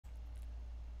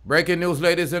Breaking news,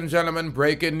 ladies and gentlemen,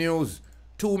 breaking news.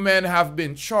 2 men have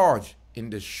been charged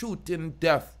in the shooting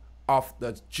death of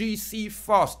the G.C.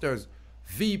 Foster's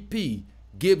VP,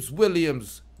 Gibbs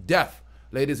Williams' death.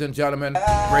 Ladies and gentlemen,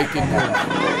 breaking news.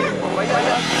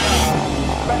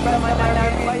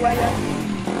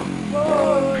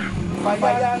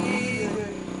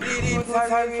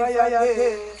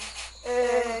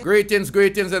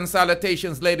 Greetings and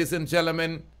salutations, ladies and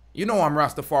gentlemen. You know I'm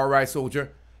Rastafari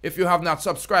Soldier. If you have not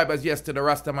subscribed as yet to the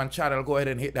Rastaman channel, go ahead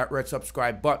and hit that red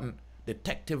subscribe button.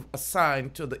 Detective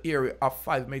assigned to the area of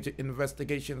 5 major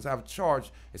investigations have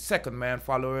charged a second man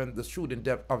following the shooting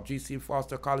death of G.C.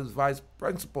 Foster College Vice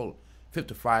Principal,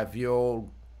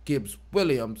 55-year-old Gibbs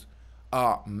Williams,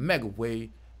 Megaway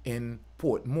in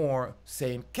Portmore,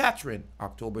 St. Catherine,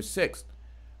 October 6th.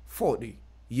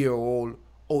 40-year-old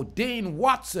O'Dane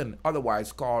Watson,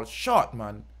 otherwise called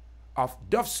Shortman, of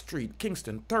Duff Street,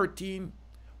 Kingston 13,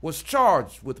 was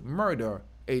charged with murder,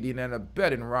 aiding and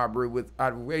abetting robbery with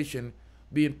aggravation,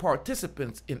 being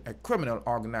participants in a criminal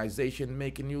organization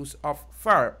making use of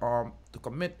firearm to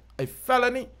commit a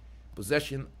felony,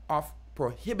 possession of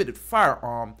prohibited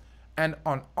firearm, and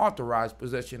unauthorized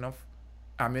possession of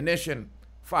ammunition.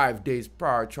 5 days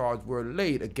prior, charges were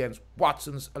laid against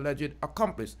Watson's alleged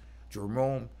accomplice,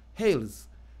 Jerome Hales.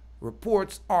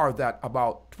 Reports are that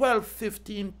about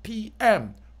 12:15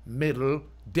 p.m. middle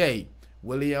day,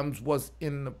 Williams was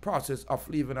in the process of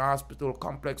leaving a hospital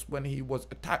complex when he was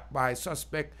attacked by a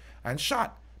suspect and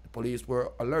shot. The police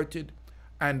were alerted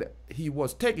and he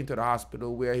was taken to the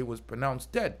hospital where he was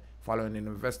pronounced dead. Following an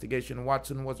investigation,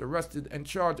 Watson was arrested and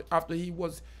charged after he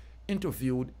was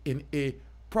interviewed in a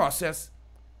process,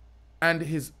 and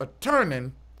his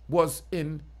attorney was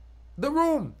in the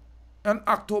room on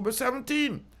October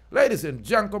 17. Ladies and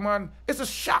gentlemen, it's a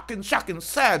shocking,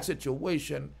 sad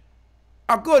situation.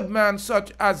 A good man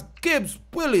such as Gibbs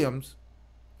Williams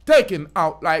taken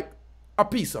out like a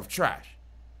piece of trash.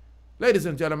 Ladies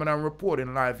and gentlemen, I'm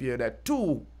reporting live here that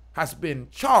 2 has been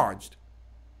charged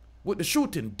with the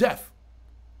shooting death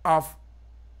of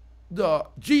the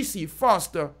G.C.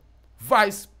 Foster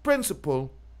Vice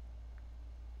Principal,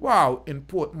 in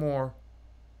Portmore,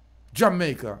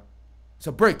 Jamaica.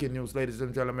 So breaking news, ladies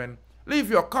and gentlemen. Leave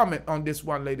your comment on this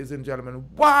one, ladies and gentlemen.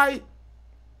 Why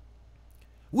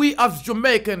we as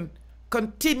Jamaican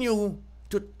continue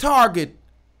to target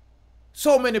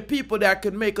so many people that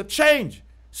can make a change.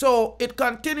 So it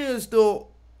continues to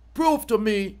prove to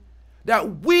me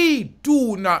that we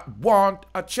do not want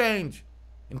a change,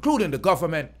 including the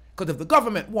government. Because if the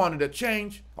government wanted a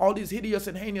change, all these hideous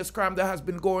and heinous crime that has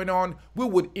been going on, we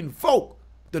would invoke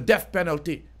the death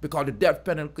penalty, because the death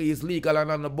penalty is legal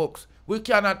and on the books. We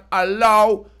cannot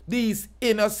allow these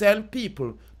innocent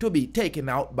people to be taken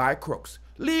out by crooks.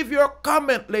 Leave your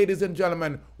comment, ladies and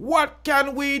gentlemen. What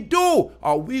can we do?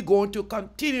 Are we going to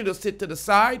continue to sit to the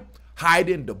side, hide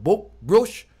in the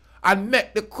bush, and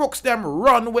make the crooks them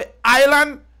run with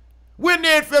island? We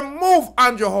need to move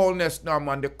on your wholeness now,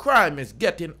 man. The crime is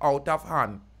getting out of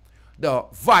hand. The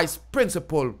vice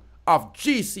principal of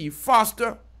G.C.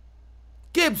 Foster,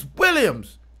 Gibbs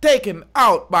Williams, taken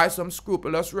out by some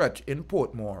scrupulous wretch in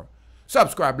Portmore.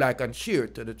 Subscribe, like, and share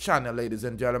to the channel, ladies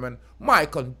and gentlemen. My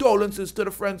condolences to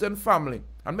the friends and family,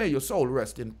 and may your soul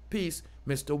rest in peace,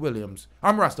 Mr. Williams.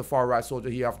 I'm Rastafari Soldier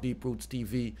here of Deep Roots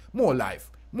TV. More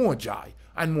life, more joy,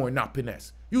 and more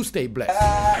happiness. You stay blessed.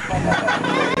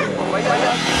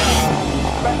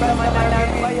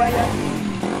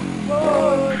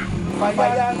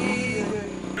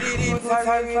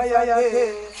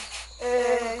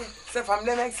 So from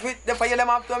them mix with the fire, them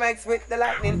have to mix with the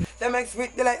lightning. Them mix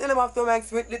with the lightning, them have to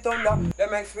mix with the thunder.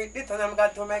 Them mix with the thunder, them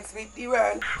got to mix with the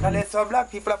world. And there's some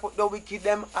black people that put the wicked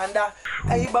them under.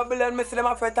 Hey Babylon, me see them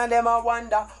a fret and them a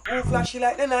wonder. Who flashy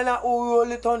like them and who roll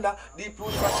the thunder. Deep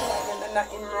root flashy like them and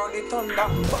him roll the thunder.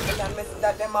 Babylon, me see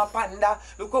that them a panda.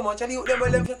 Look how much of the youth them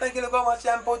well them fret and look how much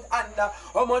them put under.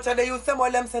 How much of the youth them well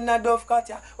them send a dove cut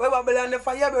ya. Where Babylon the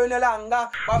fire burn no longer.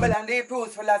 Babylon the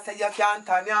proofs full of say you can't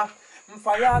turn ya.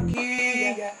 Fire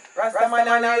key, Rastaman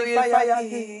and a real fire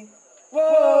key.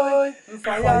 Whoa,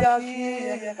 fire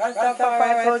key,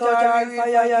 Rastafari Soldier, real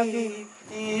fire key.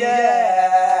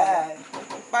 Yeah,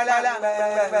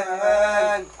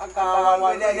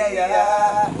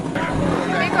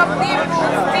 Pick up Deep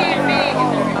Roots TV.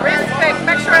 Respect,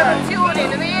 make sure to tune in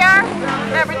the year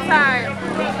every time.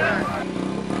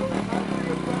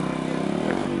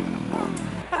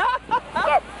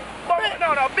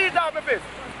 No, beat down my fist.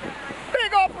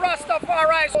 Big up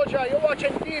Rastafari Soldier, you're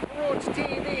watching Deep Roots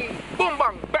TV. Boom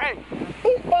bang bang.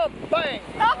 Boom bang bang.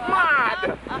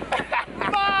 Mad.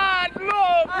 Mad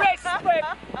love, respect,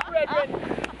 brethren.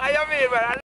 I mean, man.